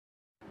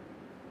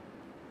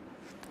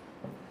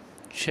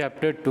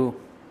Chapter 2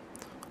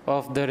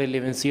 of the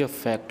Relevancy of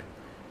Fact,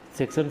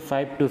 Section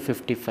 5 to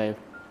 55.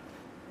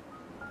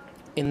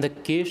 In the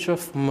case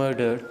of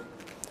murder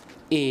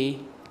A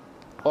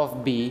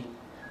of B,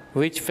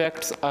 which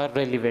facts are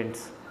relevant?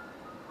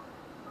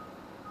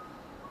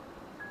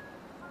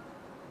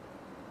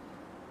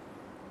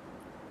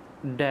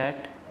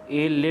 That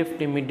A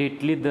left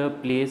immediately the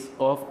place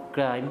of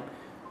crime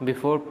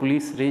before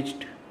police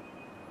reached.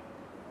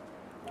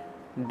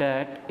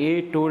 That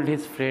A told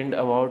his friend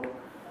about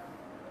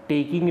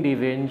taking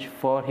revenge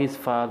for his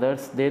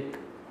father's death.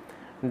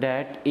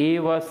 That A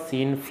was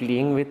seen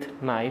fleeing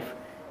with knife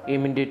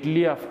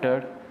immediately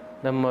after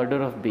the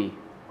murder of B.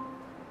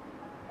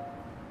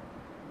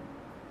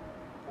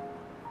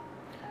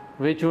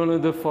 Which one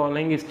of the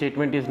following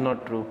statement is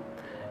not true?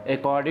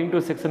 According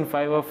to Section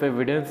 5 of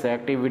Evidence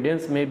Act,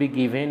 evidence may be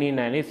given in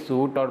any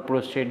suit or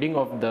proceeding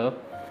of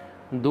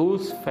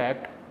those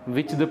facts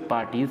which the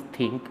parties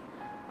think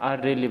are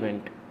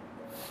relevant.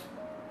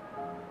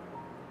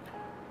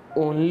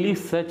 Only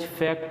such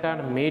facts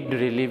are made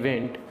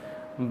relevant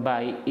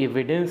by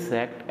Evidence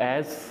Act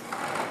as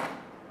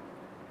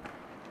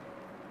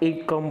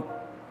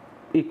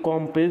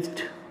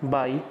encompassed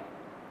by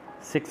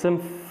Section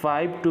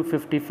 5 to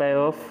 55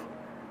 of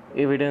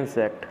Evidence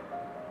Act.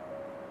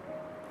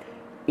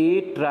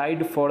 A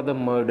tried for the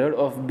murder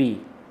of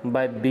B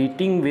by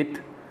beating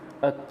with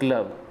a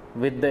club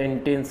with the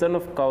intention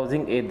of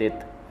causing a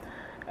death.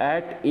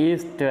 At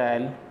A's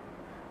trial,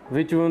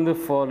 which one of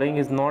the following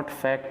is not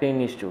fact in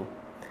issue?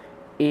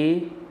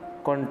 A.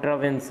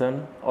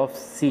 Contravention of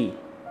C.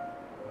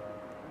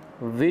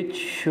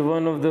 Which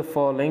one of the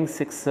following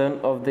section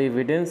of the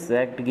Evidence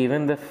Act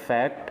given the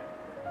fact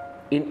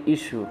in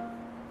issue?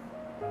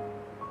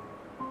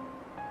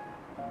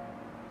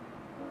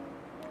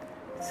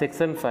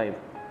 Section 5.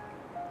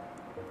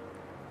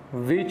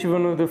 Which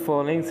one of the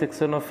following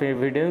section of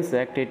Evidence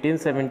Act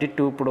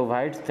 1872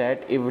 provides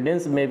that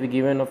evidence may be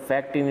given of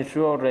fact in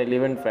issue or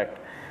relevant fact?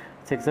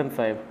 Section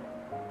 5.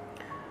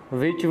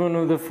 Which one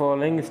of the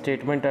following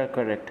statements are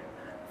correct?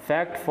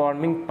 Fact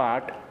forming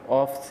part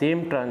of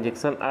same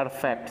transaction are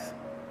facts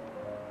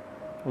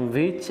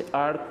which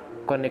are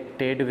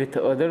connected with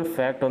other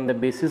fact on the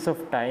basis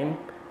of time,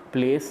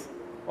 place,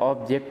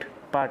 object,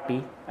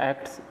 party,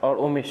 acts or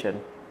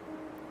omission.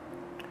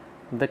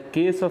 The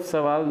case of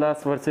Sawal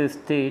Das versus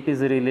State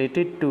is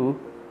related to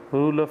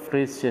rule of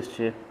res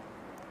gestae.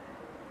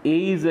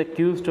 A is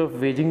accused of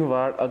waging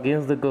war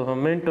against the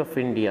government of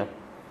India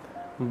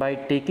by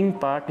taking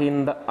part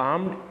in the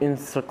armed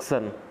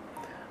insurrection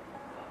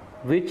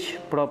in which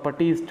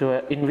property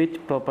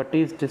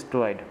is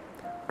destroyed,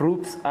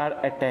 troops are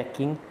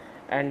attacking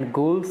and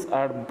goals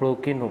are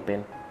broken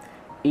open.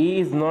 A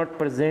is not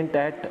present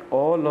at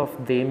all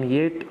of them,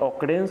 yet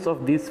occurrence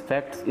of these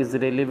facts is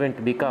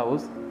relevant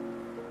because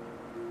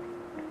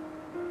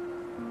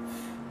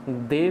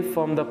they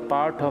form the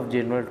part of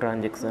general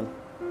transaction.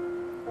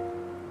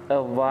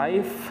 A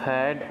wife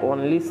had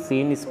only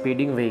seen a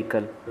speeding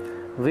vehicle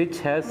which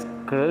has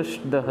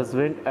crushed the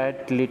husband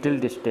at little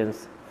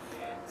distance.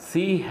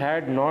 She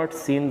had not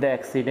seen the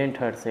accident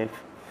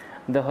herself.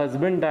 The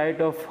husband died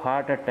of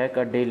heart attack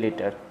a day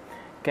later.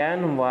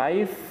 Can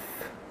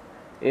wife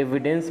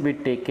evidence be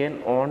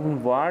taken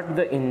on what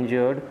the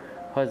injured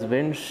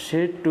husband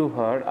said to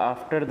her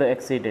after the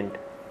accident?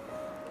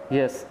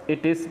 Yes,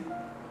 it is,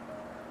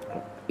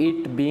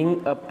 it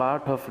being a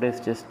part of res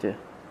gestae.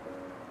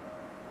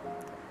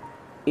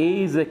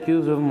 A is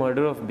accused of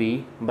murder of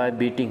B by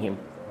beating him.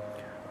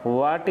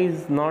 What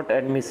is not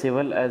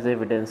admissible as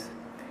evidence?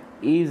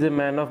 E is a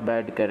man of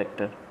bad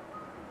character.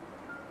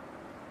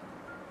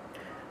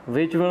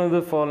 Which one of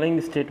the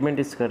following statement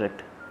is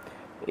correct?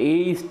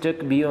 A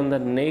struck B on the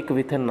neck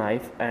with a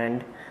knife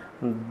and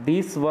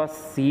this was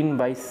seen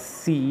by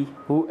C,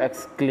 who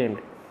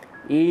exclaimed,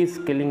 A is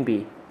killing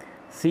B.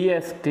 C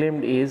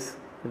exclaimed is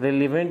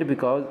relevant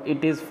because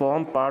it is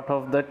form part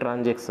of the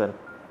transaction.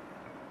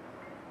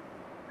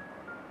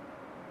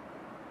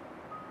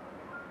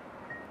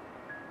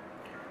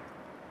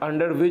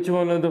 Under which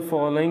one of the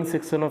following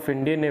section of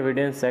Indian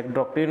Evidence Act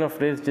doctrine of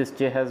res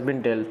gestae has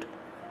been dealt?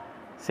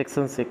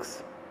 Section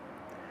 6.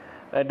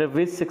 Under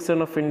which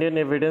section of Indian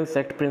Evidence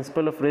Act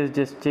principle of res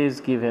gestae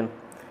is given?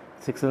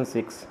 Section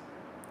 6.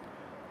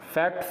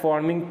 Fact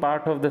forming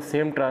part of the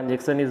same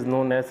transaction is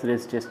known as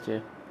res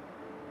gestae.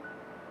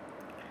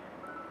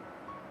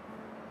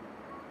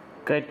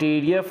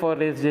 Criteria for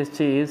res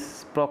gestae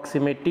is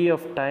proximity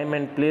of time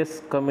and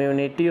place,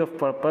 community of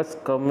purpose,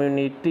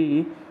 continuity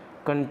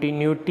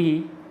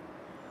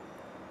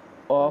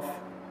of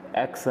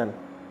action.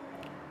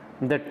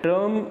 The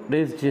term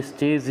res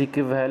gestae is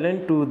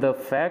equivalent to the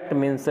fact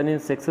mentioned in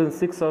Section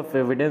 6 of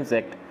Evidence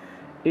Act.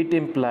 It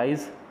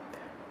implies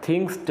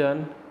things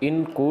done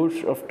in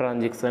course of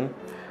transaction,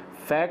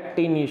 fact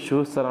in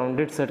issue,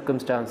 surrounded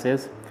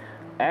circumstances,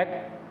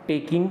 act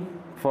taking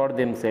for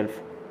themselves.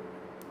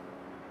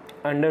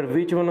 Under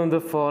which one of the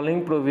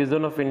following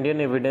provision of Indian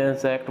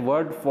Evidence Act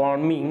word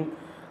forming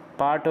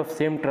part of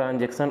same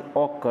transaction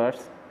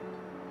occurs?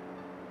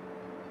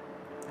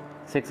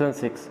 Section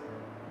 6.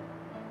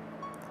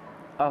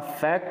 A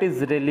fact is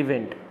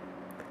relevant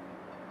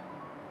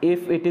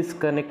if it is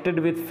connected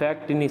with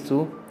fact in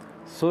issue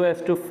so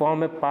as to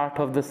form a part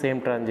of the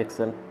same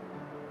transaction.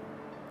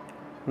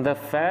 The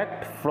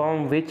fact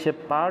from which a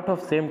part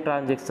of same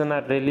transaction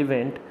are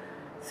relevant.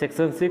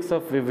 Section 6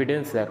 of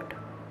Evidence Act.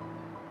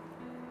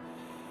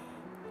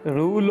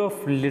 Rule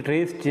of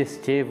res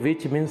gestae,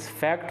 which means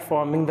fact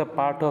forming the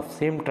part of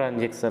same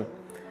transaction.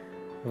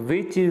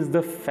 Which is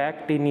the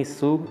fact in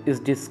issue is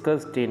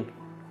discussed in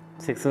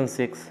Section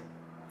 6.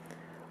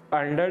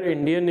 Under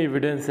Indian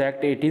Evidence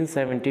Act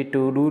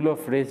 1872, rule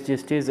of res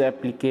gestae is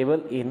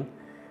applicable in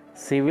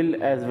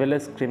civil as well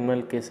as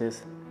criminal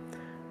cases.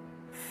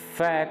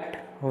 Fact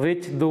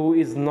which though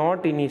is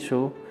not in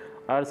issue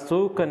are so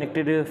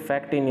connected with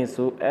fact in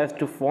issue as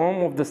to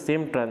form of the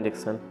same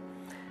transaction,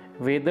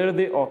 whether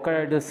they occur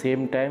at the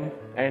same time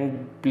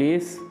and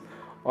place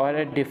or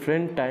at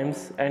different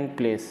times and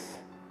place.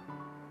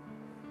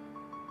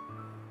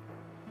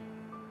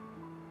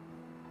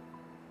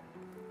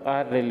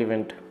 Are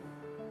relevant.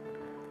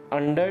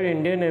 Under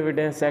Indian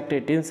Evidence Act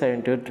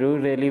 1872,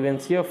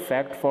 relevancy of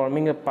fact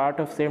forming a part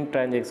of same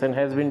transaction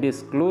has been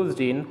disclosed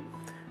in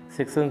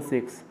Section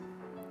 6.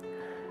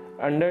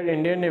 Under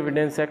Indian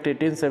Evidence Act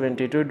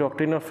 1872,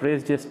 doctrine of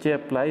res gestae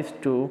applies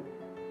to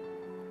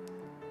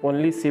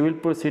only civil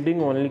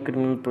proceeding, only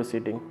criminal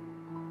proceeding.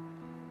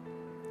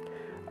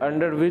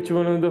 Under which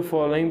one of the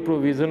following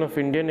provision of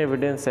Indian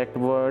Evidence Act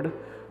word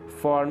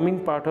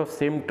forming part of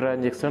same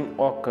transaction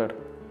occur?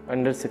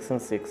 Under Section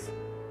 6.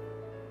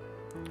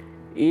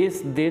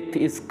 A's death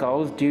is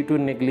caused due to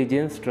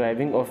negligence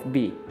driving of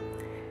B.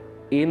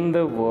 In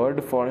the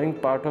word forming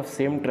part of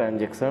same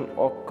transaction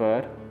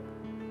occur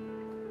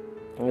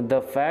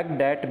the fact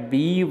that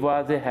B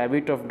was a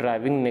habit of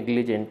driving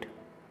negligent.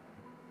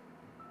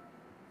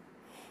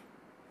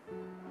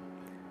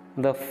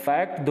 The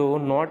fact though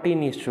not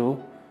in issue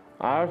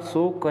are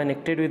so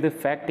connected with the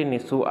fact in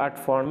issue at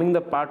forming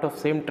the part of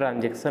same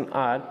transaction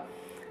are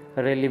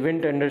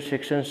relevant under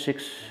Section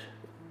 6.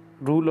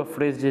 Rule of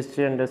res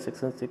gestae under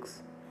Section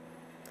 6.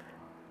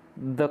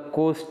 The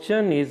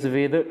question is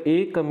whether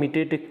A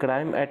committed a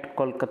crime at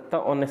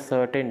Kolkata on a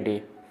certain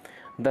day.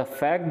 The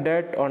fact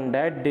that on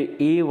that day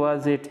A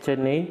was at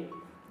Chennai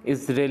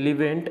is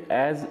relevant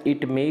as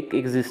it makes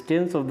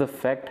existence of the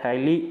fact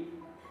highly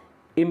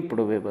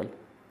improbable.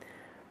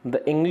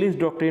 The English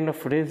doctrine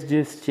of res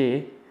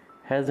gestae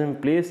has been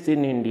placed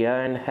in India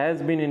and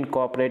has been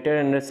incorporated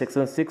under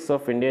Section 6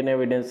 of Indian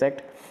Evidence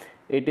Act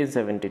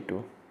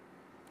 1872.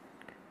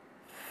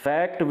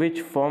 Fact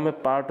which form a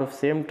part of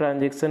same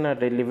transaction are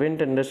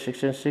relevant under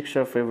Section 6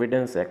 of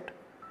Evidence Act.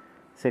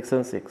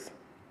 Section 6.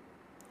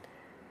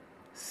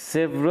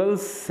 Several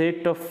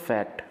set of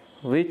fact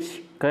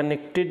which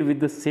connected with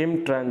the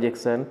same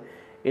transaction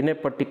in a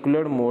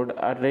particular mode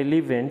are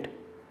relevant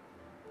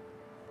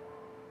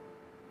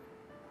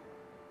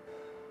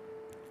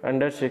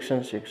under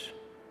Section 6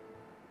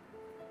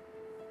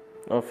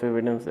 of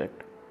Evidence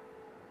Act.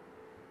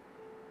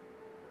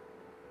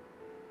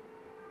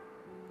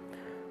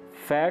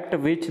 Fact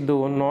which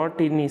though not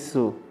in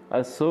issue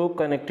are so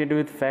connected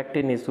with fact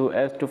in issue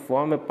as to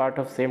form a part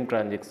of same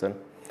transaction,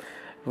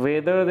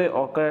 whether they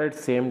occur at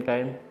same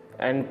time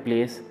and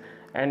place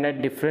and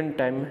at different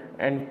time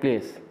and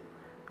place,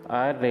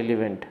 are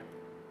relevant.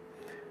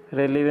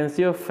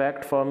 Relevancy of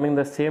fact forming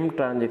the same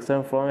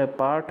transaction from a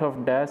part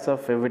of dash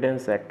of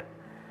Evidence Act.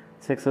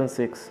 Section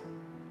 6.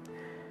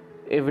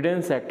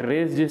 Evidence Act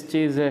res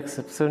gestae is an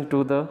exception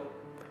to the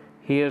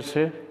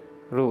hearsay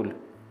rule.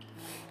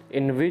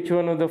 In which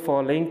one of the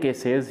following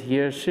cases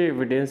hearsay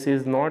evidence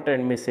is not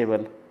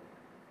admissible?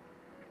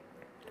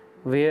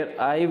 Where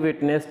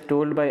eyewitness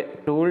told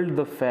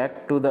the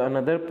fact to the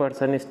another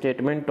person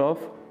statement of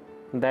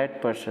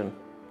that person.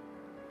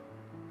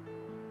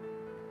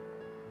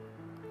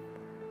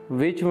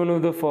 Which one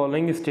of the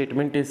following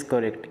statement is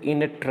correct?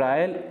 In a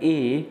trial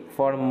A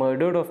for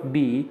murder of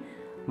B,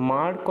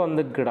 mark on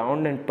the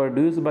ground and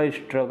produced by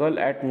struggle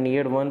at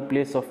near one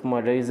place of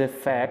murder is a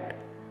fact,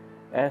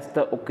 as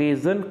the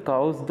occasion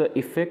caused the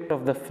effect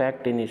of the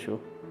fact in issue.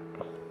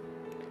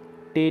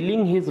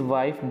 Telling his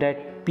wife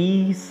that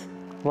P's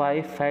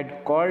wife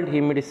had called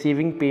him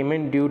receiving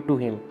payment due to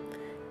him,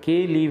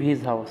 K leave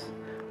his house.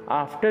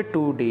 After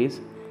 2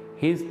 days,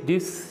 his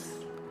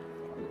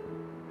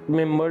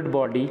dismembered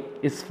body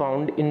is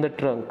found in the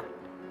trunk.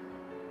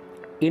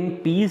 In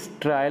P's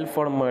trial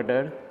for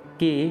murder,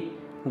 K,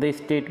 the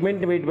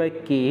statement made by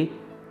K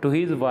to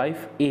his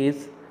wife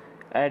is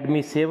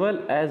admissible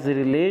as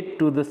relate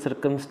to the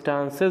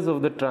circumstances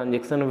of the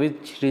transaction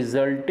which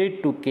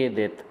resulted to K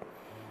death.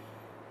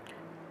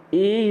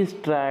 A is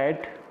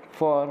tried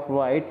for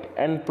right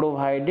and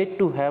provided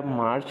to have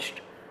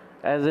marched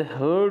as a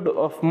herd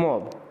of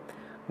mob.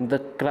 The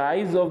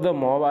cries of the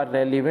mob are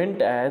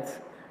relevant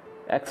as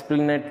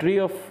explanatory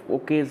of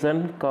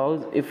occasion,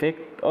 cause,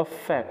 effect of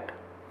fact.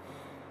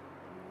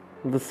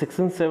 The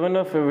Section 7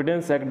 of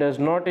Evidence Act does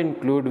not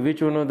include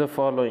which one of the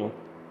following?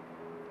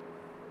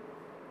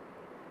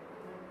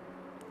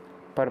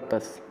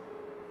 Purpose.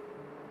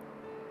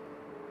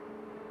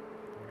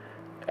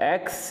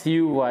 X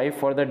U Y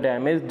for the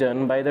damage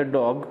done by the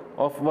dog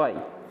of Y,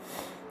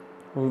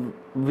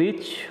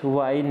 which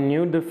Y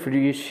knew the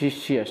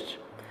ferocious.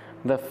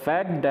 The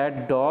fact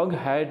that dog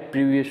had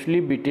previously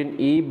bitten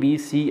A, B,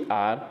 C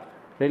are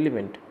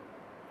relevant.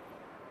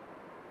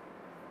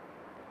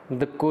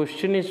 The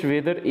question is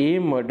whether A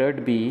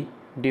murdered B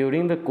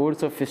during the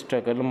course of a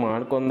struggle.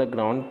 Mark on the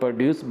ground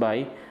produced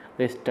by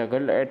the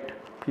struggle at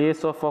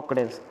place of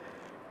occurrence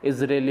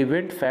is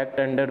relevant fact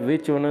under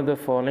which one of the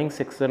following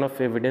section of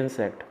Evidence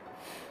Act?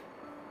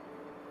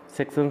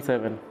 Section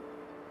 7.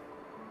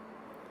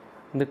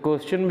 The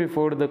question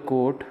before the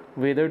court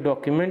whether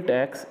document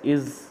X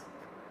is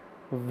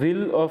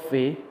will of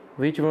A,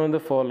 which one of the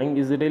following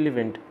is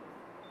relevant?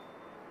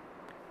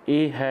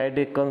 A had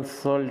a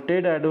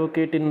consulted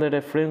advocate in the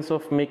reference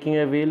of making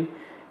a will.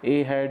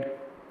 A had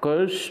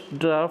cursed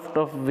draft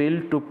of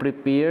will to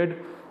prepared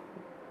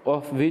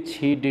of which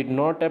he did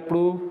not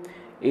approve.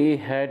 A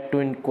had to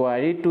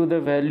inquiry to the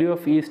value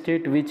of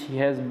estate which he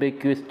has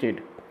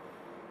bequeathed.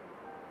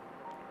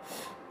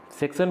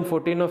 Section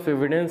 14 of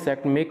Evidence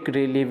Act make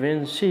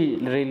relevancy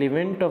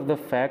relevant of the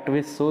fact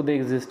which show the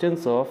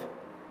existence of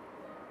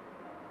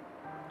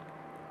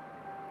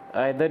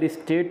either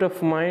state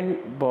of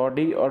mind,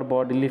 body or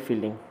bodily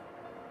feeling.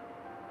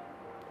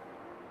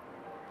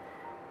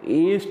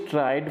 A is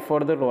tried for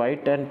the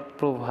right and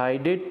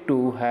provided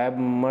to have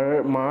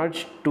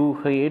marched to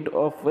head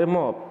of a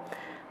mob.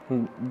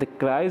 The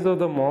cries of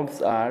the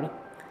mobs are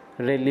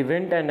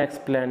relevant and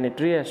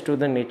explanatory as to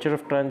the nature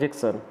of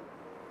transaction.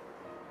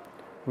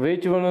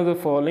 Which one of the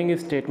following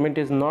statement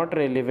is not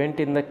relevant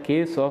in the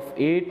case of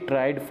A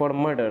tried for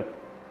murder?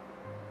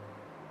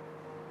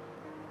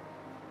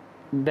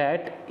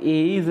 That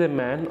A is a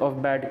man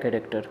of bad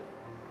character.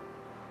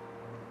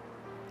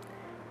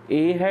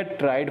 A had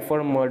tried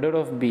for murder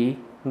of B.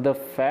 The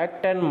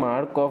fact and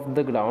mark of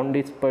the ground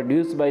is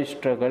produced by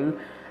struggle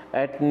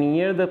at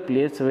near the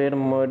place where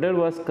murder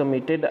was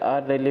committed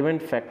are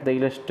relevant fact. The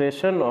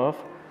illustration of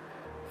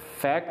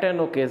fact and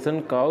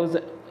occasion, cause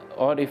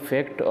or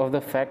effect of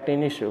the fact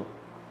in issue.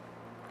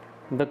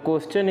 The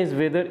question is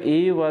whether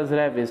A was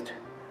ravished.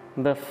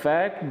 The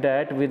fact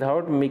that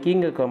without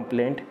making a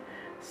complaint,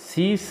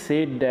 she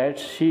said that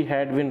she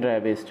had been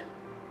ravished.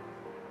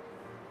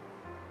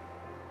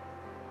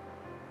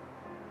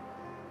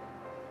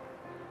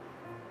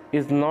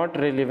 Is not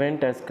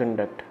relevant as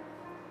conduct.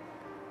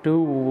 To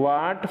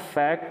what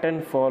fact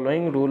and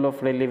following rule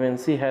of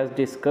relevancy has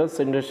discussed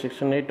under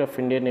Section 8 of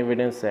Indian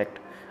Evidence Act?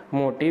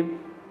 Motive,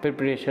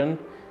 preparation,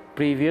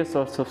 previous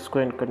or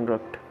subsequent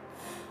conduct.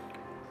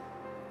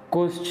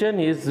 Question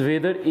is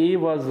whether A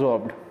was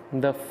robbed.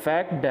 The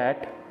fact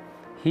that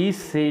he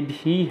said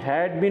he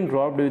had been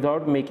robbed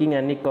without making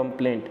any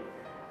complaint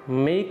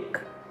may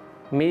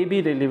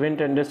be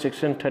relevant under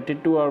Section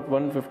 32 or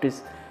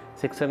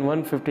Section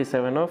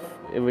 157 of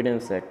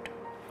Evidence Act.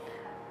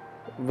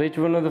 Which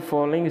one of the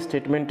following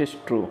statement is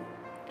true?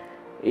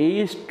 A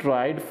is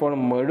tried for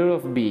murder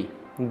of B.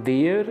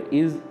 There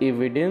is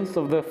evidence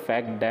of the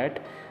fact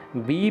that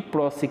B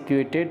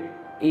prosecuted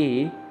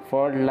A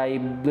for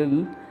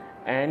libel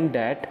and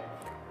that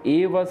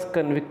A was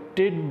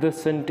convicted. The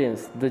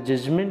sentence, the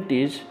judgment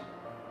is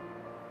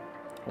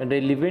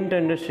relevant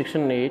under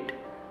Section 8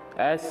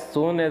 as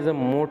shown as a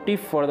motive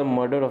for the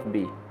murder of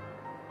B.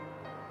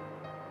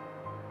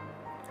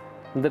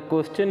 The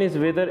question is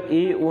whether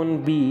A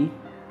owed B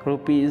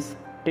rupees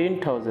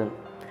 10,000.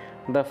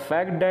 The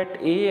fact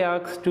that A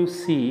asked to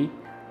C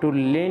to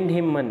lend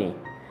him money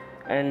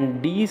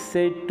and D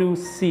said to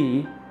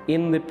C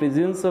in the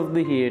presence of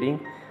the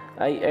hearing,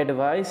 I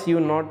advise you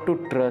not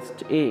to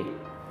trust A,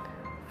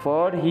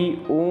 for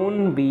he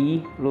owed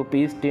B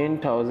rupees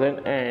 10,000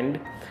 and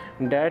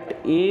that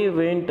A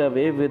went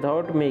away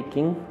without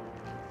making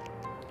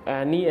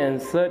any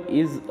answer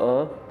is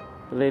a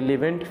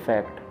relevant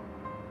fact.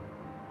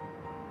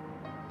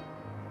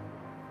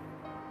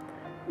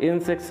 In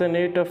Section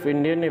 8 of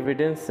Indian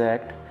Evidence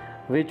Act,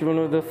 which one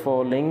of the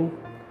following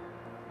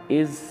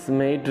is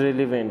made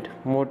relevant?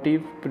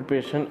 Motive,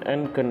 preparation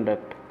and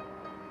conduct.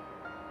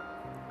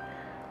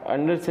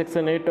 Under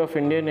Section 8 of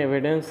Indian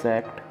Evidence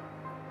Act,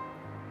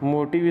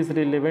 motive is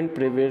relevant,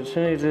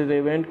 preparation is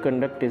relevant,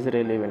 conduct is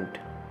relevant.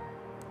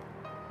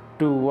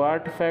 To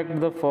what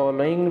fact the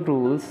following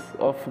rules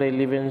of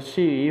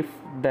relevancy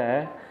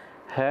that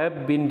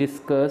have been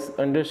discussed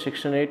under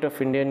Section 8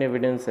 of Indian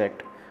Evidence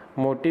Act?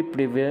 Motive,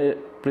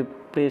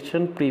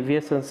 preparation,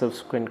 previous and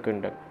subsequent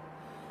conduct.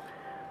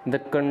 The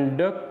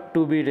conduct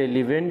to be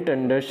relevant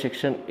under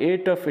Section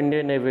 8 of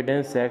Indian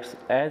Evidence Act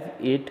as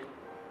it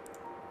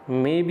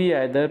may be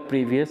either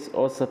previous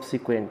or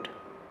subsequent.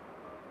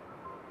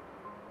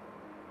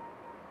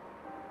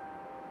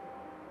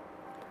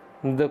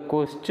 The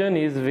question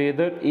is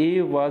whether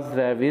A was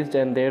ravished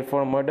and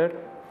therefore murdered.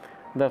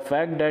 The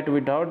fact that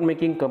without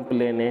making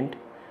complaint,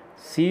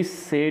 she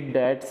said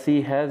that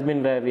she has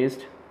been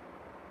ravished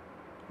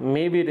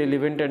may be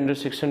relevant under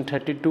Section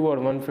 32 or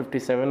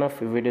 157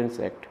 of Evidence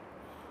Act.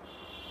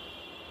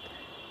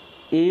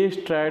 A is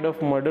tried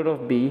of murder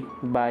of B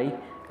by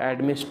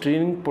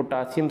administering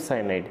potassium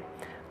cyanide.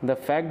 The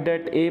fact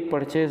that A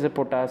purchased a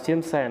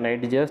potassium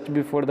cyanide just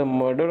before the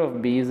murder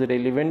of B is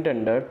relevant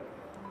under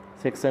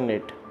section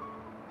 8.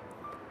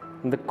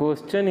 The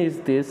question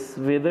is this: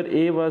 whether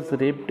A was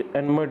raped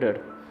and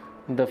murdered.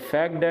 The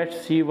fact that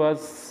she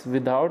was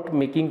without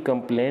making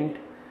complaint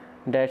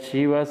that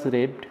she was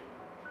raped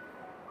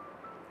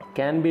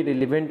can be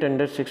relevant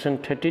under section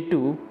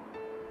 32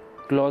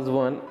 clause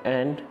 1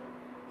 and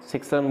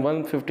section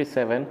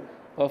 157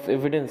 of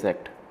Evidence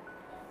Act.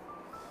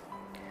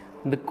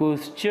 The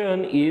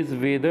question is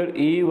whether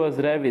A was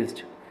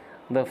ravished.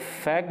 The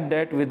fact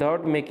that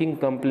without making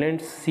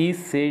complaint she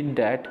said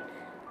that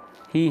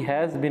he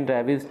has been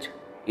ravished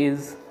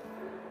is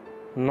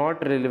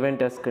not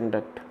relevant as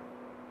conduct.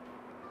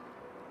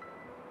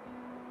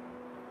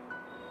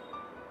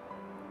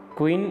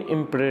 Queen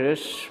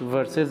Empress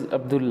versus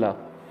Abdullah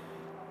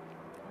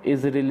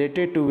is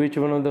related to which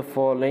one of the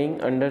following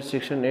under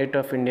section 8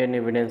 of Indian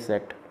Evidence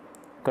Act?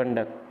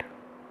 Conduct.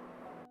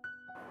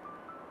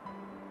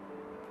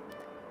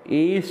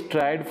 A is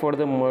tried for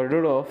the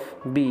murder of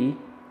B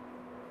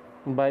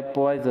by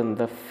poison.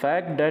 The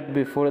fact that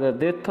before the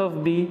death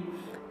of B,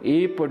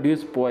 A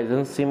produced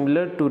poison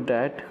similar to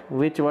that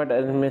which was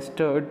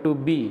administered to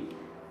B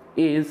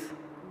is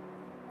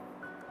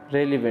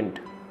relevant.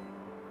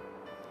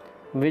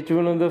 Which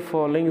one of the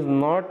following is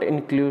not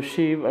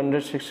inclusive under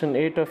section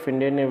 8 of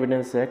Indian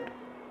Evidence Act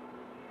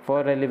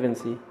for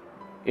relevancy?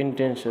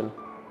 Intention.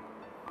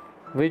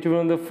 Which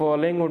one of the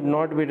following would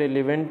not be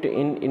relevant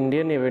in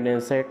Indian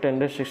Evidence Act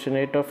under section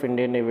 8 of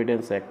Indian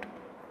Evidence Act?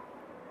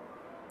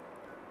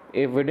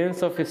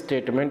 Evidence of a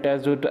statement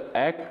as to the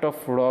act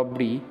of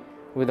robbery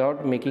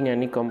without making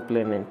any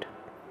complaint.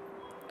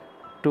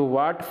 To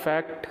what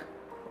fact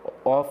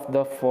of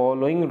the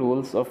following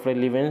rules of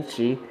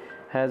relevancy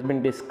has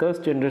been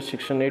discussed under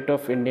section 8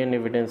 of Indian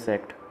Evidence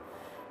Act?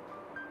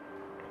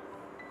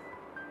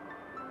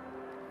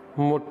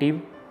 Motive,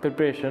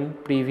 preparation,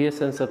 previous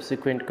and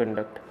subsequent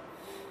conduct.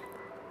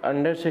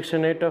 Under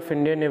section 8 of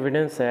Indian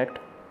Evidence Act,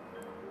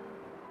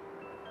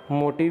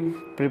 motive,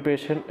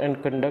 preparation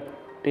and conduct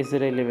is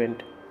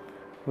relevant.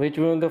 Which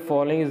one of the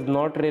following is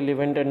not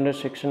relevant under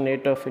section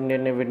 8 of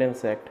Indian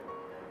Evidence Act?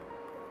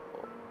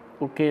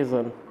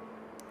 Occasion.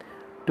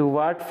 To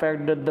what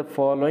fact that the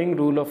following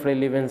rule of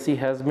relevancy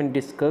has been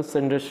discussed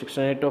under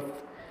section 8 of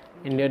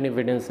Indian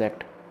Evidence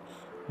Act?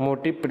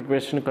 Motive,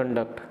 preparation,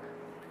 conduct.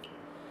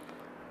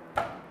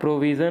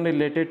 Provision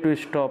related to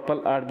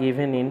estoppel are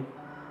given in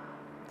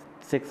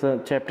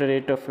chapter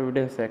 8 of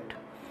Evidence Act.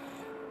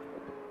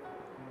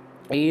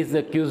 A is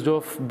accused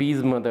of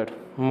B's murder.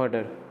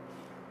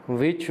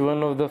 Which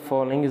one of the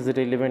following is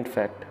relevant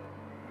fact?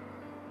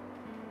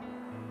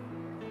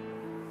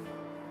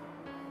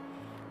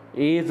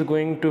 A is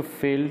going to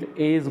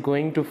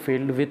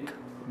field with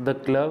the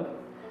glove.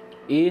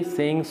 A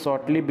saying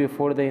shortly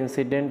before the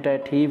incident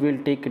that he will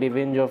take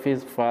revenge of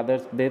his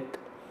father's death.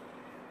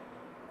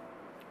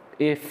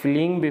 A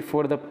fleeing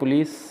before the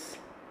police.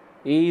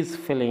 A is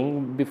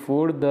fleeing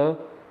before the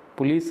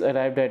police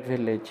arrived at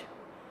village.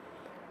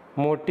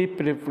 Motive,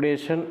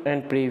 preparation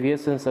and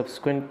previous and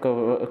subsequent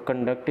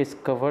conduct is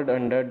covered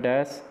under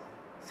dash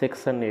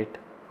section 8.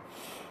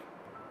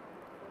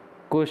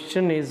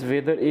 Question is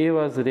whether A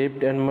was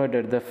raped and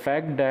murdered. The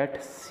fact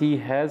that she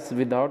has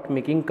without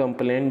making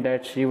complaint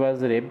that she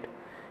was raped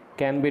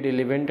can be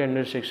relevant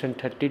under section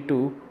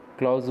 32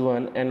 clause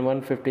 1 and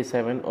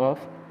 157 of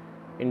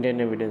Indian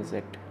Evidence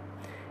Act.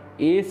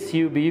 A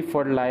sue B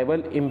for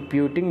libel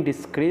imputing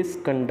disgrace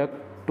conduct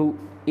to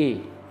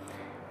A.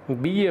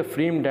 B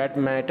affirmed that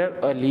matter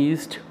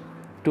alleged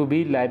to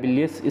be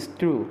libelous is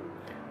true.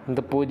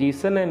 The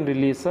position and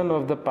relation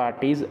of the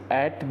parties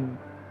at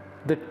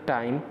the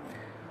time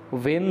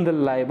when the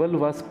libel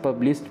was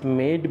published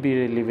made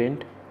be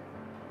relevant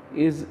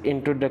is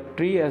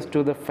introductory as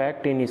to the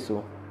fact in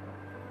issue.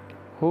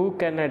 Who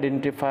can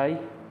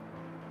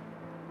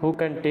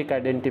take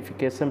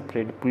identification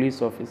parade?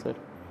 Police officer.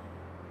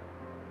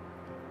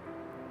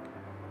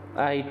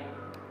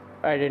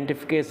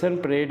 Identification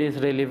parade is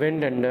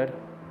relevant under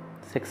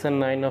section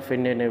 9 of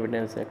Indian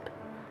Evidence Act.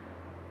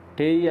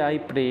 TI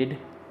parade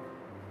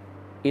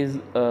is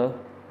a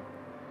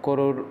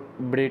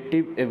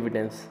corroborative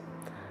evidence.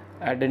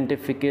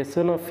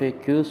 Identification of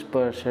accused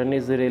person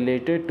is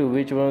related to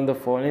which one of the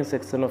following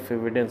section of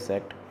Evidence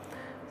Act?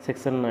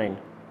 Section 9.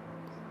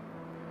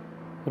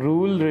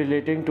 Rule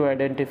relating to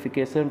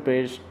identification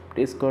parade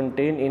is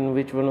contained in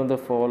which one of the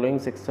following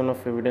section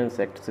of Evidence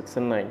Act?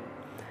 Section 9.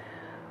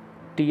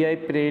 TI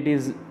parade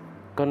is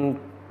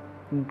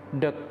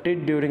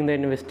conducted during the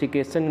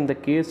investigation in the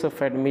case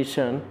of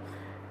admission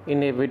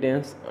in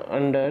evidence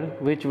under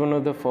which one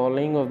of the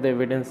following of the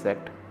Evidence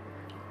Act?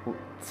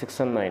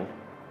 Section 9.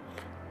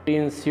 To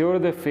ensure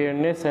the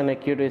fairness and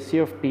accuracy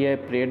of TI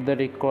parade, the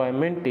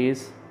requirement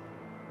is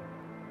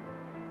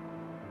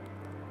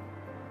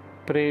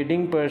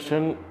parading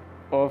person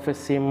of a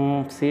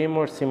same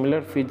or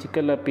similar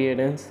physical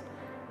appearance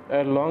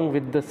along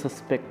with the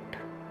suspect.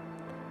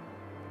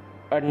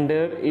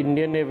 Under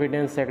Indian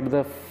Evidence Act,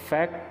 the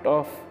fact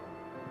of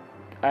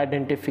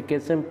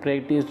identification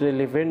parade is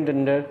relevant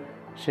under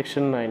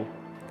Section 9.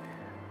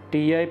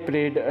 TI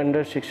paid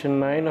under Section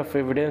 9 of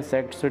Evidence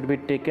Act should be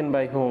taken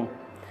by whom?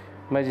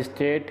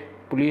 Magistrate,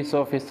 police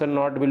officer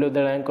not below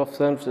the rank of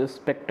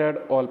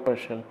sub-inspector, all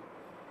person.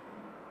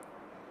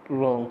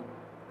 Wrong.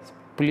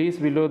 Police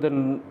below the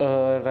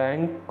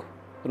rank,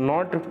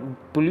 not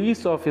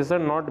police officer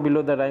not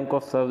below the rank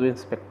of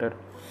sub-inspector.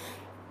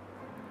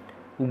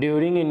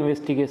 During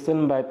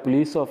investigation by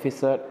police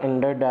officer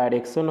under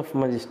direction of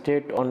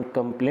magistrate on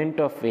complaint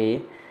of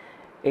A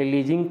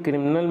alleging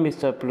criminal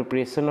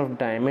misappropriation of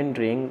diamond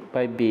ring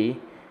by B,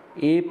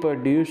 A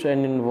produced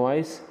an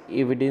invoice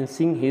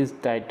evidencing his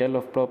title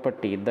of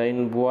property. The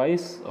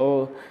invoice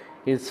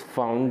is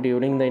found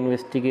during the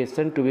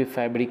investigation to be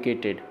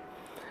fabricated.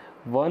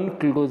 One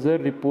closer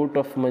report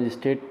of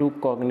magistrate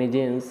took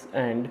cognizance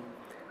and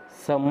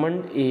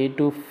summoned A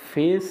to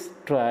face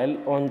trial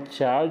on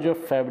charge of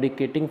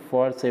fabricating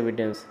false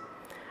evidence.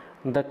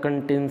 The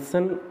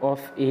contention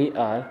of A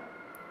are: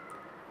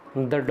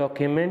 the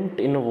document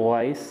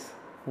invoice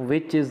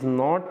which is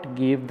not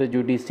give the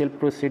judicial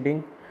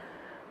proceeding,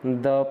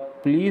 the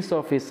police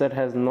officer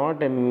has not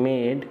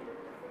made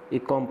a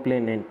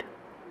complaint.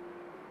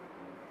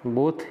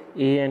 Both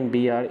A and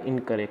B are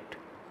incorrect.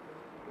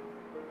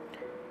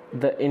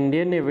 The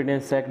Indian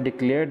Evidence Act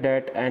declared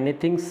that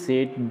anything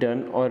said,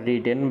 done or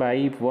written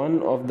by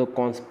one of the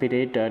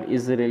conspirators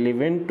is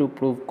relevant to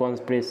prove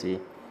conspiracy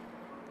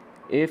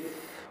if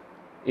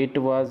it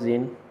was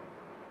in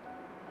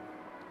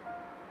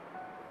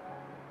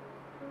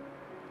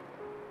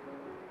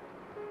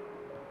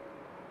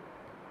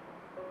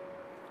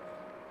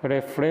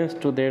reference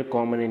to their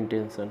common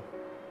intention.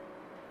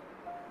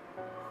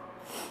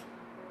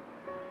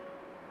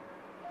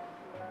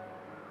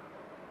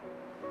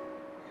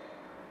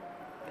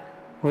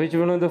 Which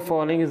one of the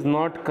following is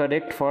not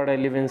correct for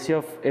relevancy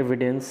of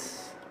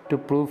evidence to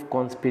prove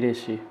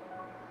conspiracy?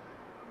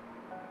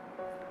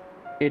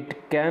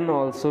 It can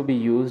also be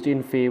used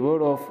in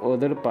favor of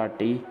other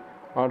party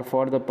or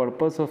for the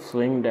purpose of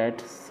showing that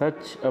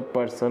such a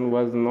person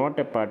was not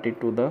a party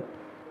to the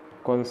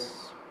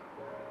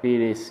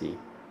conspiracy.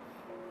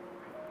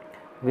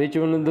 Which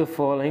one of the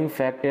following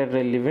facts are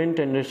relevant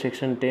under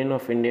Section 10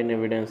 of Indian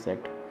Evidence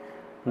Act?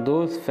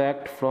 Those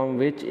facts from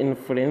which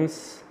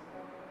inference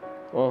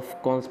of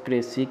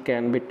conspiracy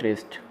can be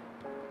traced.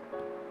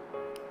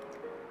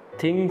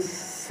 Things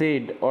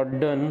said or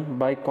done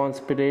by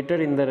conspirator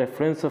in the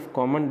reference of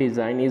common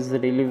design is a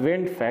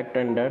relevant fact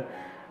under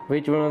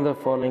which one of the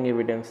following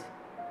evidence?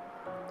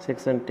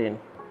 Section 10.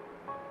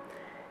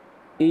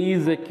 A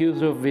is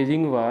accused of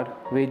waging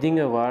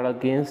a war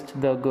against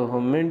the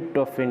government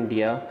of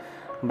India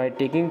by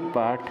taking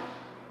part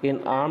in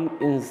armed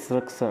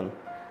insurrection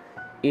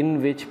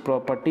in which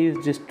property is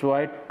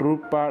destroyed,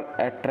 troops are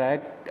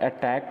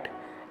attacked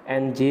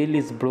and jail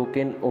is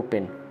broken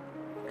open.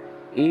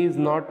 A is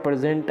not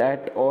present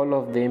at all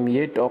of them,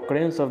 yet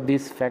occurrence of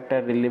these facts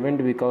are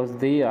relevant because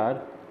they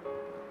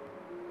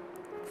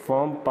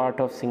form part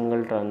of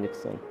single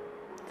transaction.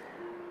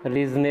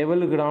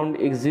 Reasonable ground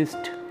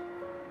exists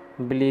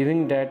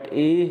believing that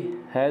A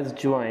has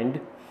joined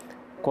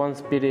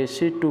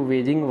conspiracy to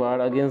waging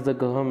war against the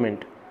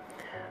government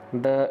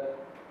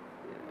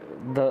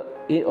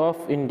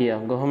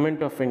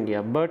government of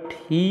India, but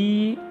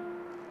he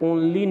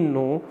only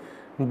know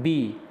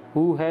B,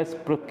 who has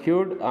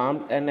procured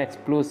armed and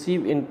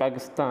explosive in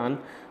Pakistan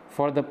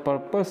for the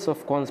purpose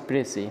of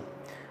conspiracy.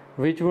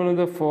 Which one of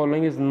the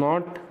following is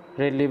not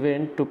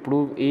relevant to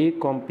prove A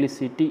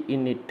complicity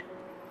in it?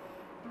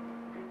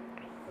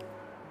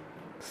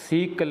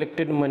 C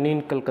collected money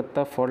in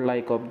Calcutta for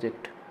like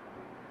object.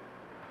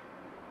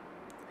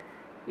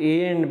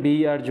 A and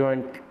B are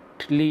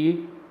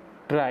jointly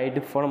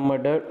tried for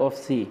murder of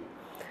C.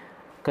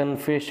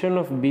 Confession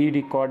of B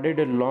recorded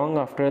long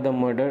after the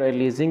murder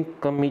alleging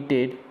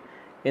committed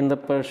in the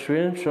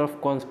pursuance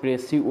of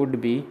conspiracy would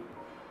be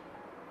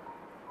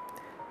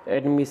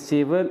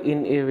admissible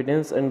in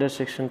evidence under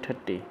Section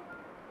 30.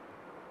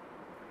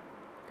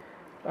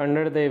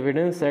 Under the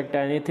Evidence Act,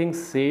 anything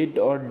said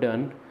or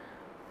done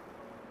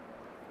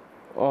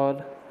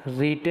or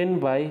written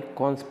by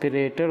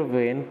conspirator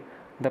when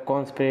the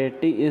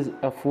conspiracy is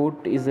afoot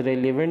is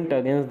relevant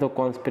against the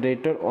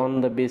conspirator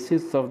on the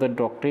basis of the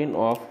doctrine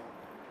of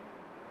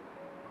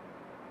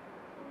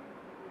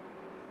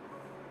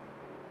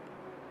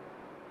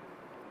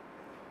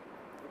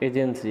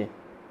agency.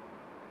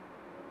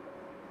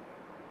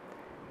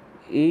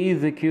 A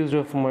is accused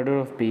of murder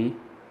of B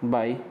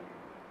by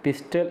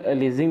pistol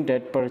alleging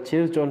that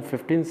purchased on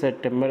 15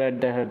 September at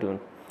Dehradun.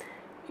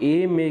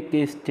 A make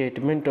a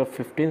statement of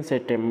 15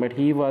 September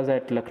he was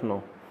at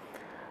Lucknow,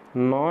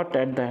 not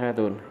at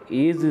Dehradun.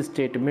 A's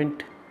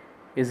statement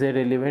is a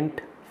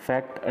relevant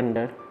fact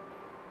under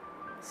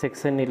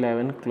Section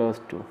 11 Clause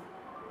 2.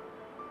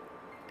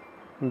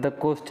 The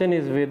question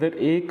is whether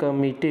A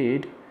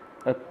committed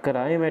a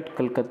crime at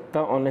Calcutta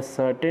on a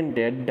certain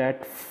date. The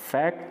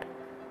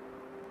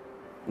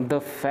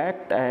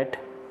fact that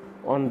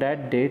on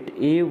that date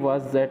A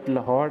was at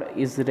Lahore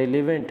is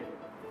relevant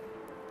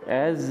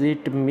as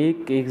it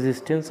make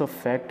existence of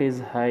fact is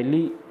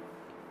highly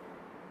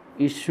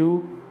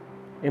issue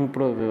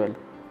improbable.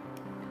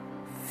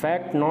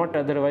 Fact not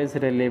otherwise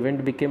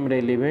relevant become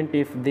relevant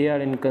if they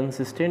are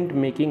inconsistent,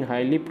 making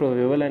highly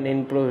probable and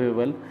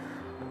improbable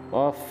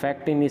of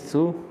fact in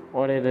issue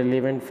or a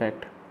relevant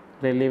fact.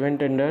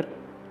 Relevant under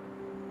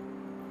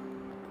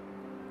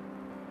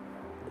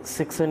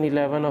Section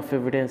 11 of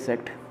Evidence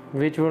Act.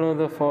 Which one of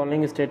the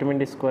following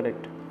statement is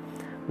correct?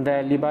 The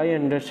alibi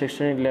under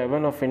Section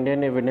 11 of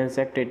Indian Evidence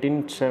Act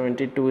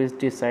 1872 is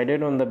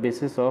decided on the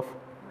basis of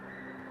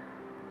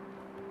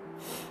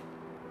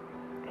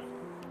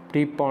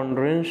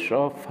preponderance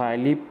of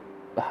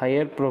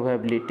higher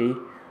probability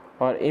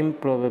or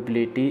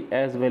improbability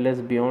as well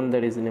as beyond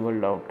the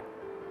reasonable doubt.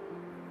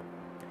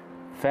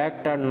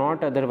 Facts are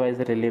not otherwise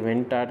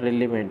relevant are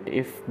relevant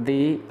if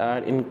they are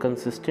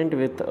inconsistent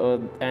with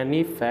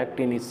any fact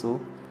in issue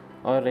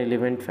or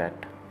relevant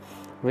fact.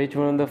 Which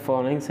one of the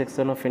following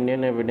section of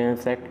Indian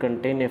Evidence Act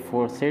contain a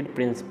aforesaid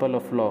principle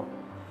of law?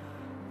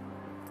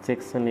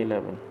 Section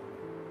 11.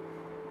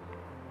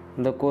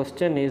 The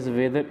question is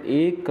whether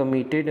A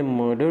committed a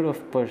murder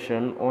of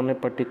person on a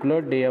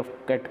particular day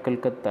at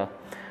Calcutta.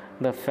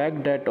 The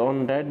fact that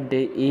on that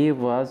day A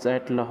was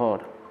at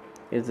Lahore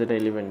is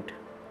relevant.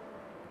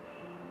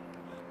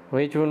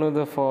 Which one of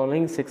the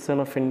following section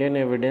of Indian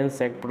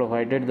Evidence Act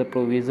provided the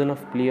provision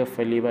of plea of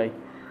alibi?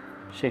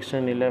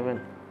 Section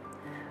 11.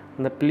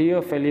 The plea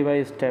of alibi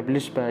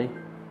established by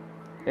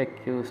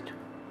accused.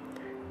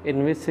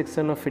 In which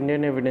section of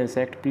Indian Evidence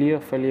Act plea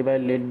of alibi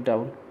laid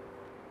down?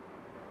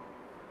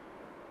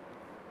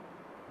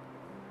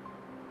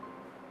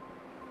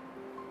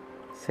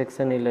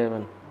 Section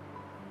 11.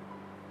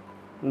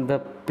 The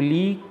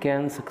plea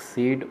can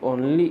succeed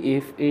only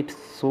if it's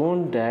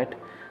shown that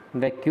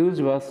the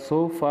accused was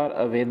so far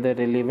away the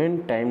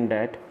relevant time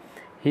that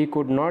he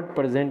could not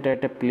present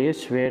at a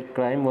place where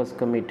crime was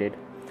committed.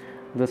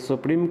 The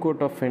Supreme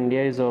Court of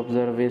India's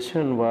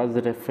observation was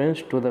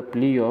reference to the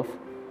plea of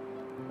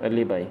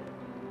alibi.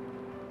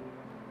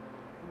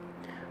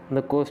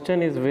 The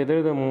question is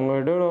whether the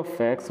murder of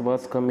X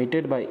was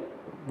committed by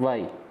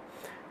Y.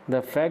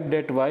 The fact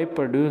that Y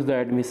produced the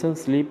admission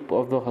slip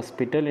of the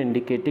hospital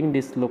indicating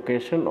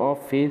dislocation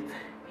of his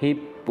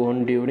hip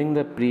bone during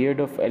the period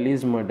of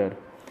alleged murder.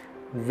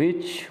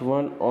 Which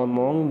one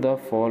among the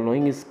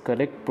following is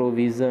correct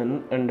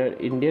provision under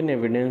Indian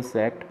Evidence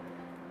Act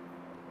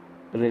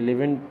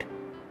relevant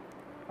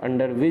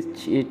under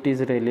which it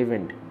is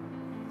relevant?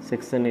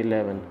 Section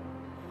 11.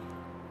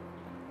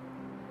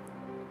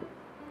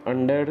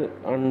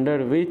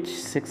 Under which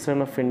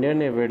section of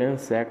Indian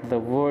Evidence Act the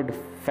word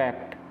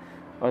fact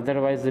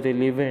otherwise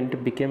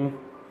relevant became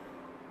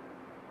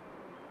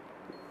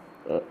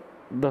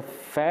the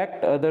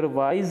fact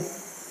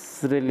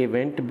otherwise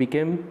relevant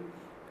became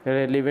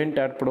relevant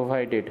are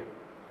provided?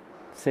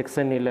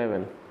 Section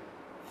 11.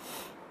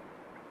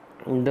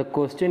 The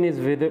question is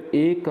whether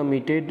A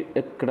committed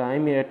a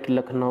crime at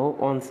Lucknow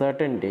on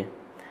certain day.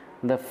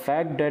 The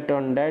fact that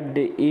on that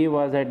day A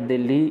was at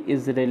Delhi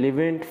is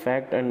relevant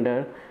fact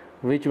under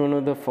which one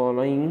of the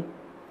following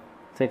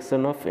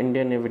section of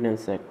Indian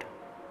Evidence Act?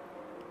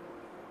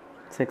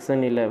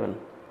 Section 11.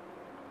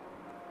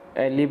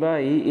 Alibi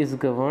is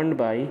governed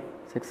by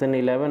Section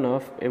 11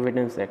 of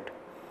Evidence Act.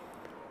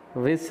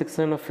 Which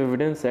section of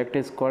Evidence Act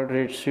is called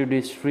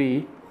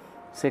judiciary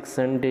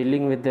section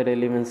dealing with the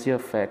relevancy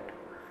of fact?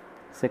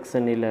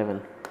 Section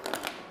 11.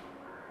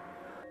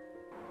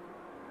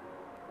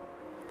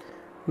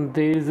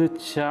 There is a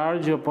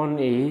charge upon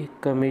A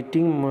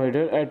committing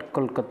murder at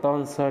Kolkata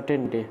on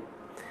certain day.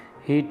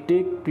 He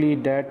take plea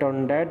that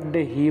on that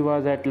day he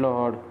was at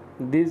Lahore.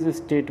 This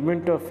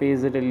statement of A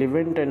is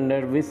relevant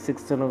under which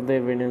section of the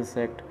Evidence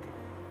Act?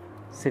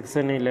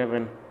 Section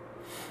 11.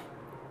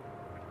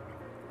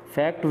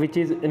 Fact which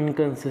is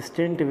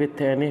inconsistent with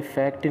any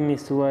fact in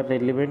issue are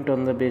relevant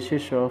on the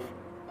basis of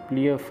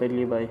plea of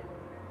alibi.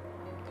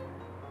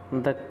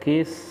 The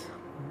case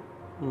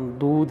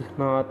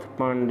Dudhnath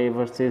Pandey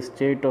versus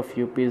State of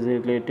UP is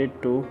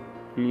related to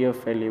plea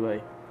of alibi.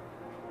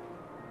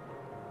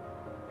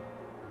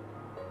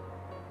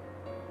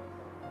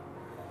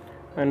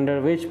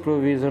 Under which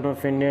provision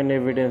of Indian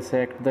Evidence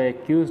Act the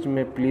accused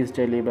may plead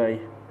alibi?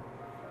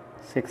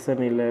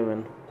 Section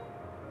 11.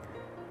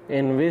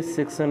 In which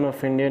section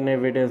of Indian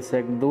Evidence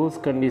Act those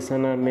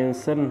conditions are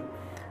mentioned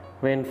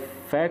when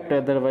fact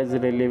otherwise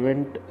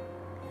relevant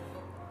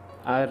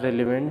are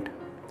relevant?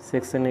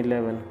 Section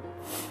 11.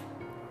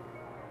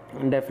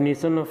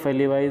 Definition of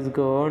alibi is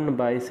governed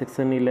by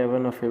Section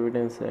 11 of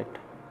Evidence Act.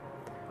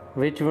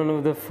 Which one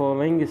of the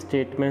following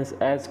statements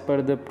as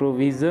per the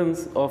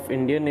provisions of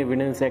Indian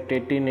Evidence Act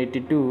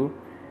 1882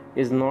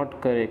 is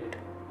not correct?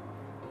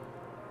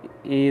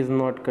 A is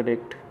not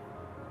correct,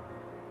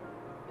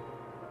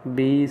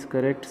 B is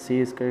correct, C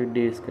is correct,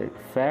 D is correct.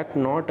 Fact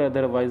not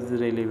otherwise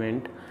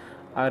relevant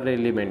are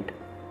relevant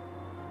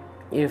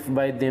if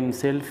by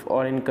themselves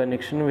or in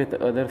connection with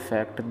other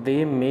fact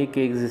they make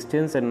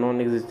existence and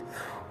non-existence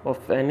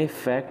of any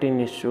fact in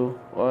issue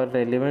or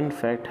relevant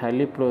fact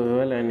highly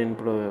probable and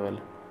improbable.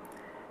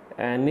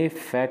 Any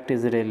fact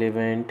is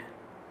relevant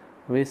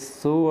which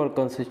show or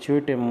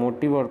constitute a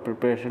motive or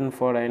preparation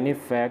for any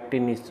fact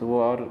in issue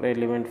or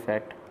relevant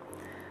fact.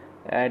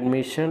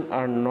 Admission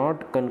are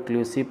not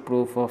conclusive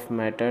proof of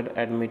matter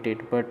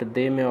admitted, but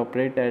they may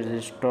operate as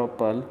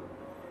estoppel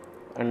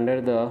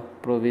under the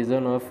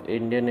provision of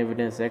Indian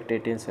Evidence Act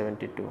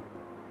 1872.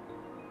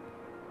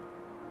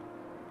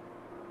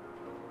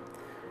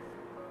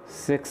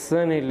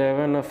 Section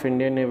 11 of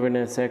Indian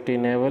Evidence Act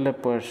enables a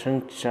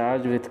person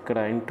charged with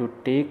crime to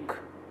take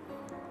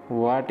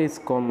what is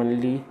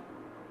commonly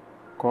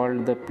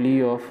called the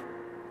plea of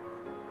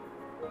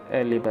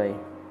alibi.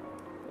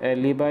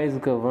 Alibi is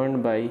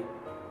governed by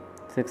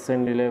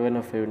Section 11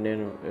 of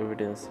Indian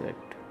Evidence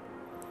Act.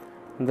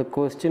 The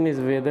question is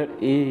whether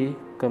A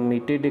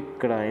committed a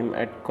crime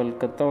at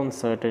Kolkata on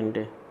certain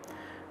day.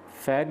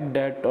 Fact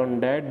that on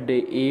that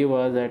day A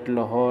was at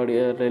Lahore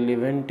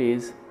irrelevant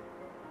is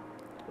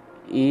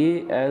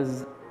A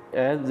as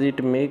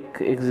it make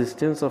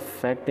existence of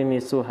fact in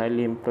issue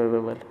highly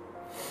improbable.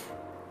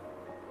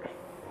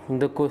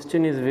 The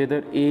question is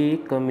whether A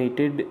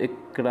committed a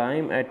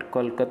crime at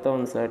Kolkata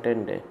on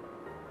certain day.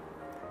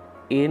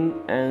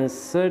 In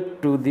answer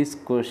to this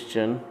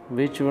question,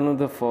 which one of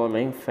the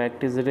following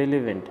fact is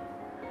relevant?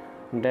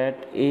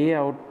 That A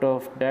out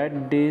of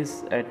that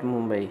days at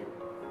Mumbai.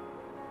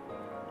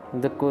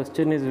 The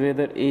question is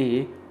whether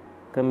A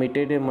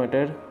committed a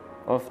murder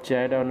of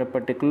child on a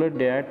particular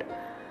day at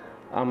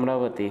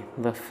Amravati.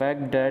 The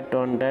fact that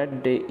on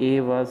that day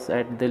A was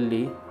at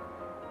Delhi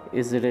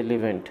is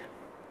relevant.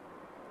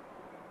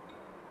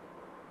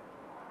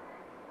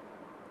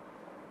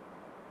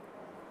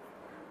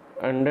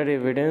 Under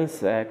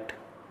Evidence Act,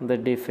 the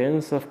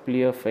defense of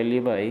plea of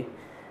alibi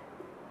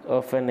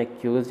of an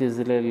accused is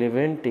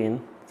relevant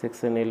in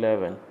Section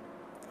 11.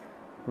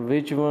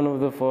 Which one of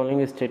the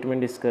following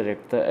statement is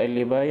correct? The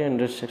alibi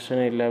under Section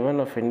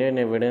 11 of Indian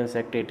Evidence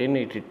Act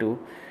 1882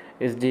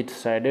 is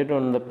decided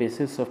on the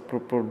basis of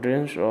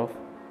preponderance of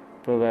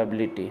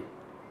probability.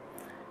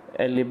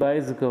 Alibi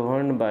is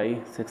governed by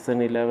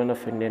Section 11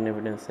 of Indian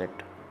Evidence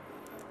Act.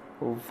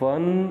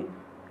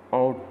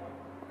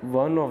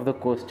 One of the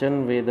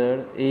question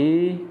whether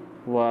A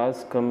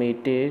was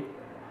committed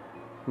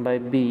by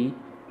B.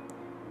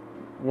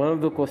 One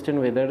of the question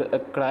whether a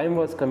crime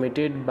was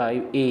committed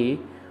by A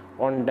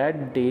on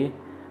that day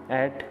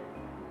at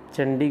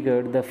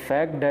Chandigarh. The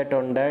fact that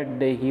on that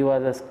day he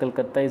was at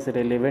Kolkata is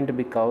relevant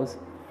because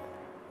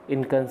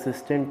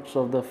inconsistence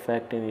of the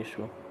fact in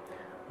issue.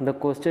 The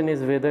question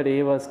is whether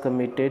A was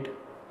committed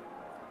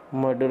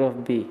murder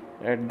of B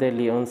at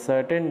Delhi on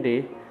certain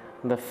day.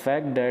 The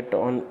fact that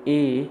on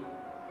A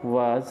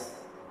was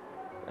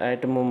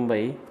at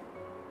Mumbai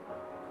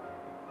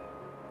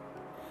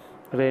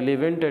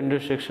relevant under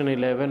Section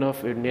 11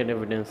 of Indian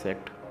Evidence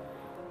Act.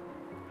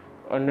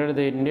 Under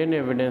the Indian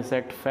Evidence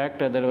Act,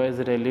 fact otherwise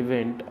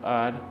relevant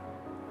are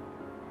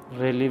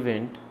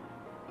relevant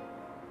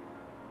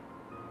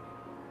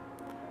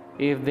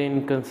if they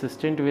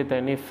inconsistent with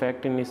any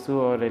fact in issue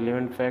or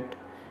relevant fact,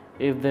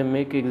 if they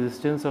make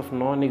existence of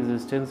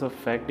non-existence of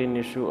fact in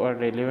issue or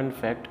relevant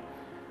fact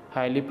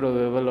highly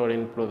probable or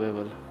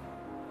improbable.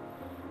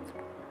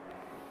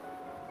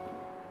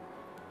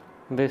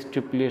 The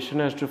stipulation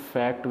as to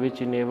fact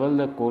which enable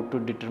the court to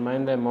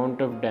determine the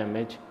amount of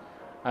damage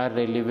are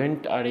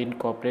relevant are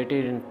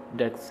incorporated in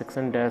that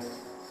Section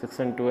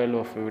 12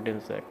 of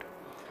Evidence Act.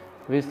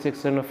 Which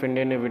section of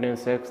Indian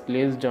Evidence Act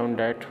lays down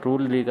that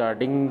rule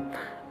regarding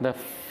the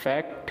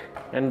fact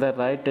and the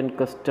right and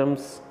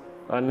customs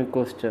are in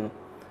question?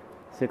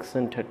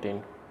 Section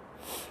 13.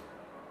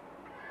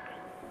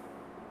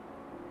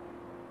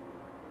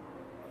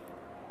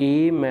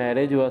 A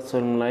marriage was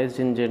solemnized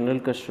in general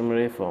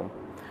customary form.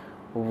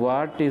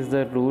 What is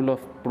the rule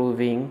of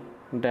proving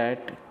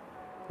that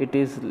it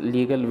is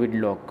legal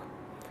wedlock?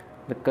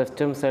 The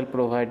custom shall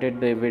provided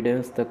the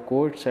evidence, the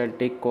court shall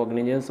take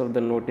cognizance of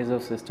the notice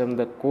of system,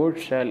 the court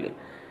shall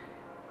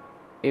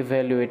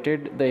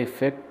evaluate the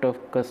effect of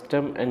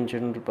custom and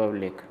general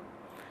public.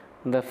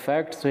 The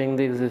fact showing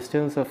the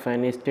existence of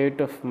any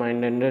state of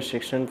mind under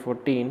Section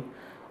 14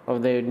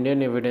 of the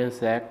Indian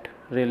Evidence Act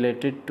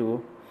related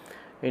to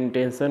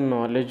intention,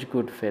 knowledge,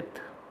 good faith.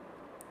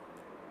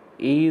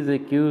 A is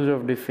accused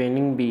of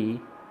defaming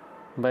B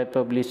by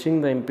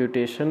publishing the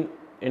imputation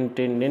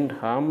intended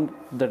harm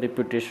the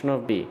reputation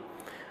of B.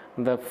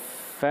 The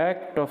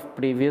fact of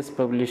previous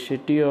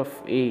publicity of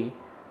A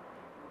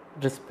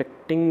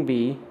respecting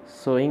B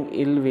showing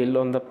ill will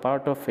on the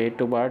part of A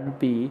toward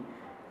B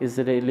is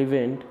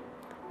relevant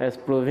as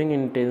proving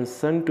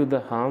intention to the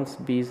harms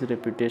B's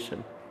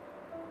reputation.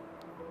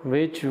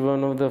 Which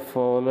one of the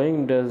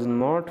following does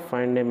not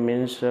find a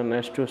mention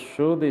as to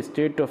show the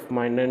state of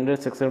mind under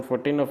Section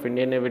 14 of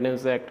Indian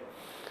Evidence Act?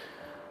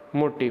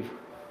 Motive.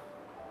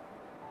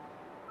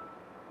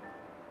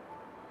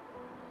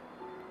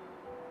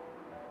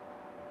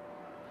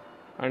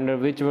 Under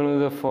which one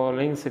of the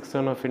following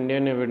section of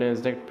Indian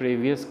Evidence Act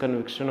previous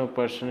conviction of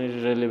person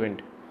is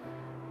relevant?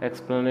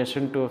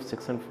 Explanation 2 of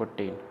Section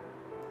 14.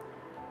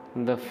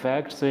 The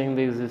fact showing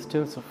the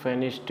existence of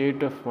any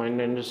state of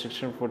mind under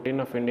Section 14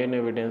 of Indian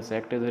Evidence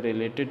Act is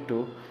related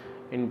to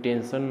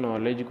intention,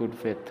 knowledge, good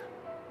faith.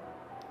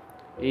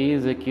 A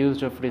is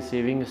accused of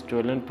receiving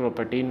stolen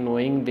property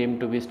knowing them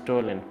to be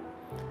stolen.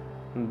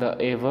 The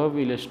above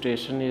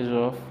illustration is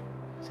of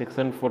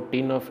section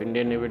 14 of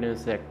Indian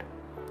Evidence Act,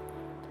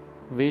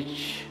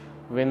 which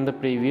when the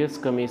previous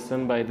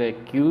commission by the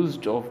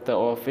accused of the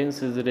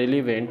offence is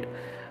relevant,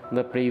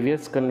 the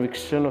previous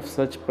conviction of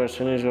such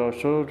person is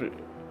also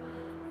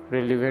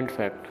relevant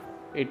fact.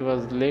 It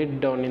was laid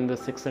down in the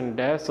section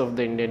dash of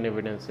the Indian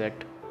Evidence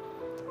Act,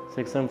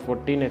 section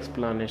 14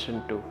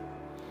 explanation 2.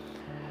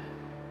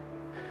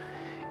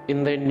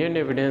 In the Indian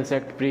Evidence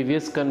Act,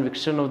 previous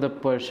conviction of the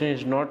person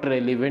is not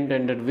relevant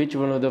under which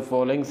one of the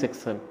following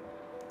section?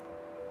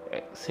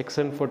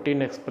 Section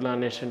 14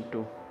 explanation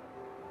 2.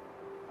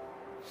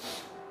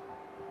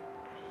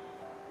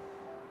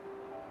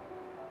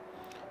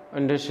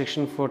 Under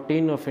section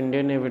 14 of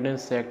Indian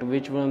Evidence Act,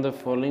 which one of the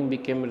following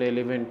became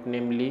relevant,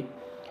 namely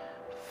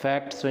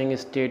fact showing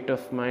state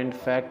of mind,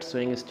 fact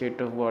showing state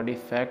of body,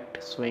 fact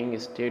showing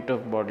state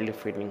of bodily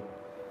feeling.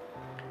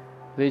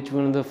 Which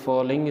one of the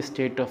following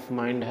state of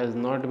mind has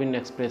not been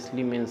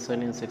expressly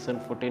mentioned in section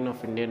 14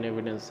 of Indian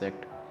Evidence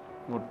Act?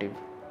 Motive.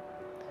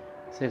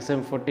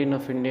 Section 14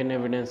 of Indian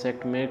Evidence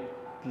Act made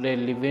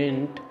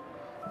relevant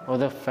of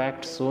the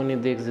fact shown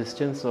in the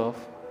existence of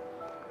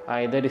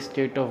either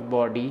state of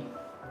body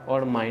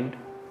or mind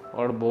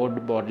or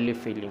both bodily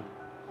feeling.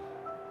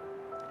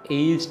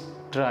 A is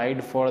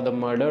tried for the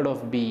murder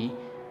of B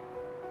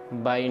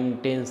by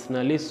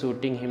intentionally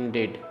shooting him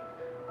dead.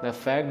 The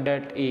fact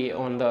that A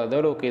on the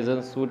other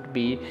occasion shoot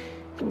B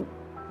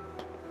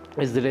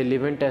is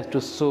relevant as to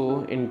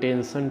show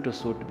intention to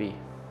shoot B.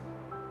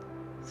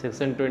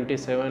 Section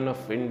 27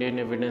 of Indian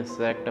Evidence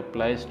Act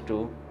applies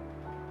to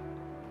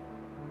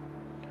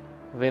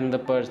when the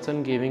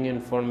person giving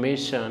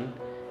information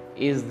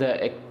is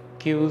the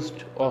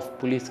accused of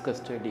police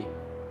custody.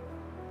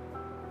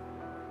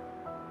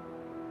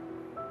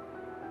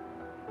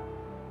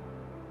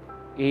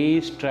 A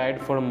is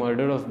tried for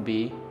murder of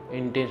B,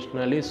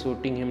 intentionally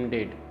shooting him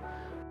dead.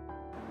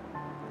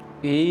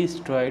 A is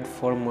tried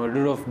for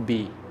murder of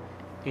B,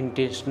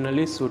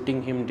 intentionally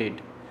shooting him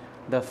dead.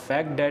 The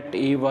fact that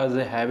A was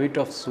a habit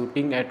of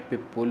shooting at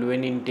people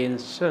when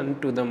intention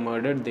to the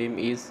murder them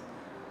is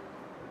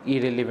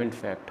irrelevant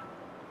fact.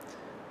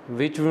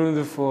 Which one of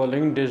the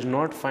following does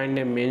not find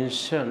a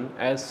mention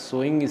as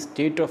showing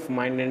state of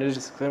mind under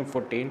section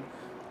 14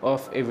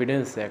 of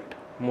Evidence Act?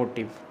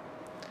 Motive.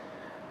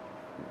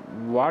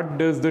 What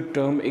does the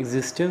term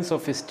existence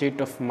of a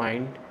state of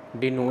mind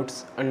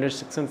denotes under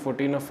section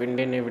 14 of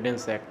Indian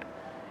Evidence Act?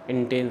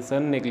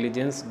 Intention,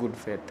 negligence, good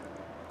faith.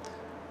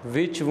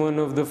 Which one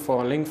of the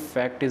following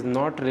fact is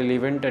not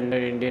relevant under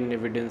Indian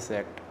Evidence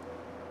Act?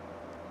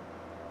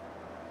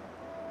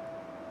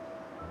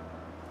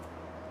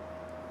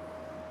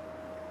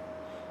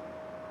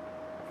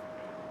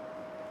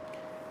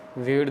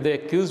 Where the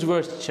accused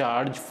was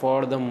charged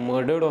for the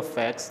murder of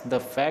X, the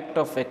fact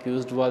of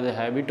accused was a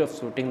habit of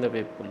shooting the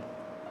people.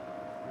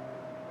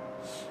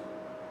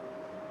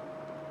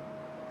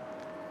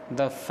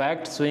 The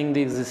fact showing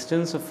the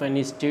existence of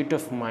any state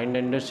of mind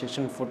under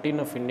section 14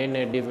 of Indian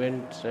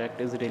Evidence Act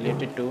is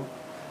related to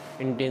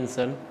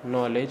intention,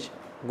 knowledge,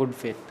 good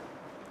faith.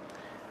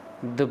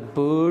 The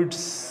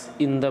birds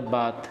in the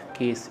bath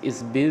case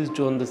is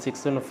based on the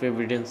section of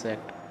Evidence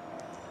Act,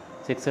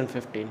 section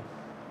 15.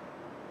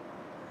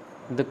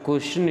 The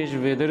question is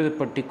whether the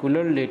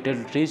particular letter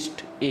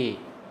reached A.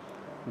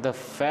 The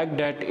fact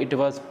that it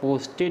was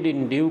posted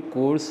in due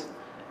course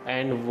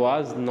and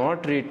was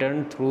not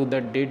returned through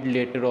the dead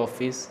letter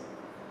office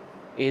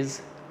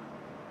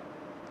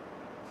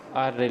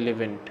are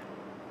relevant.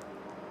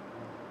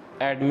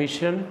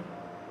 Admission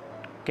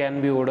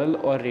can be oral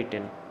or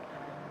written.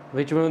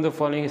 Which one of the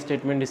following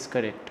statement is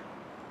correct?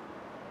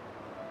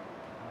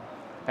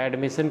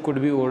 Admission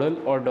could be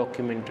oral or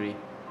documentary.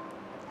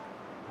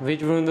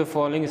 Which one of the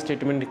following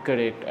statement is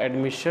correct?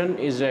 Admission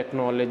is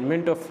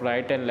acknowledgement of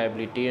right and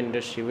liability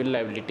under civil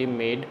liability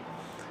made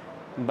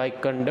by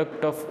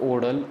conduct of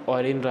oral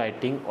or in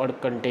writing or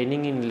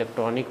containing in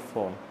electronic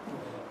form.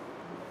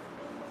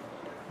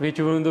 Which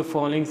one of the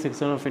following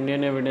section of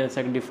Indian Evidence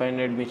Act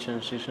define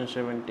admission? Section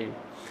 17.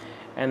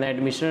 And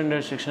admission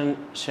under section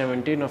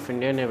 17 of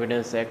Indian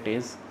Evidence Act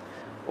is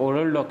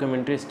oral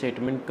documentary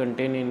statement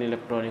contained in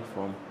electronic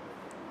form.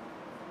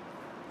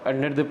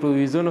 Under the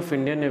provision of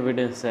Indian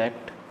Evidence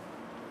Act,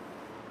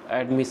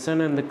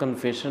 admission and the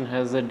confession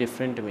has a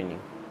different meaning.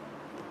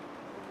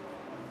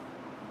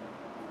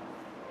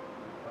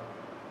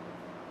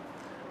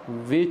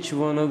 Which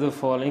one of the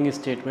following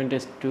statement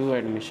is true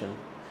admission?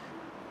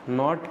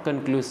 Not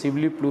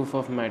conclusively proof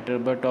of matter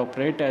but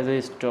operate as a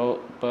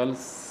estoppel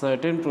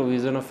certain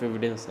provision of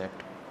Evidence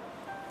Act.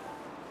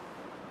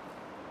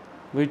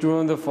 Which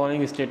one of the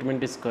following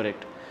statement is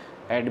correct?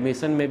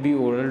 Admission may be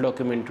oral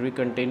documentary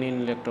contained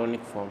in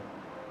electronic form.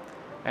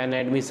 An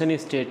admission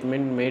is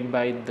statement made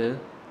by the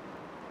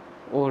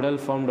oral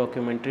form,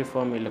 documentary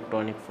form,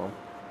 electronic form.